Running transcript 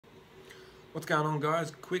What's going on,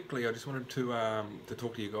 guys? Quickly, I just wanted to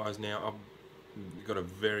talk to you guys now. I've got a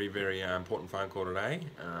very important phone call today.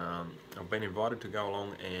 I've been invited to go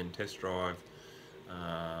along and test drive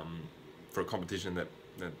for a competition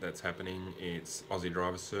that's happening. It's Aussie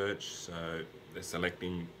Driver Search, so they're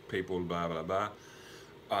selecting people, blah blah blah.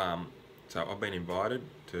 So I've been invited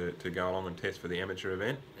to go along and test for the amateur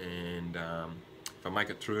event, and if I make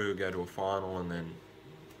it through, go to a final, and then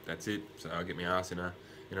that's it. So I'll get my ass in a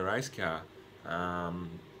race car.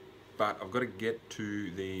 But I've got to get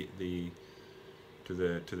to the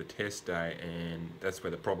test day, and that's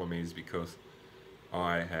where the problem is, because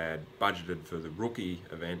I had budgeted for the rookie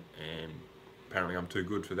event, and apparently I'm too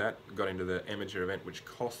good for that. Got into the amateur event, which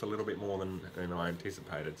cost a little bit more than I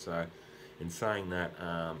anticipated. So in saying that,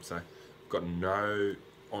 so I've got no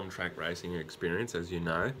on-track racing experience, as you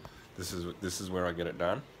know. This is where I get it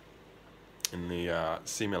done, in the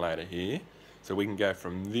simulator here. So we can go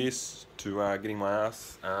from this to getting my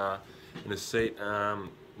ass in a seat,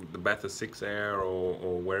 the Bathurst 6 hour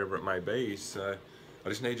or wherever it may be. So I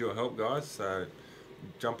just need your help, guys. So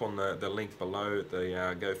jump on the link below at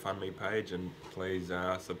the GoFundMe page, and please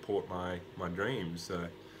support my dreams. So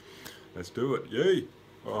let's do it. Yay!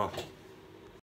 Oh.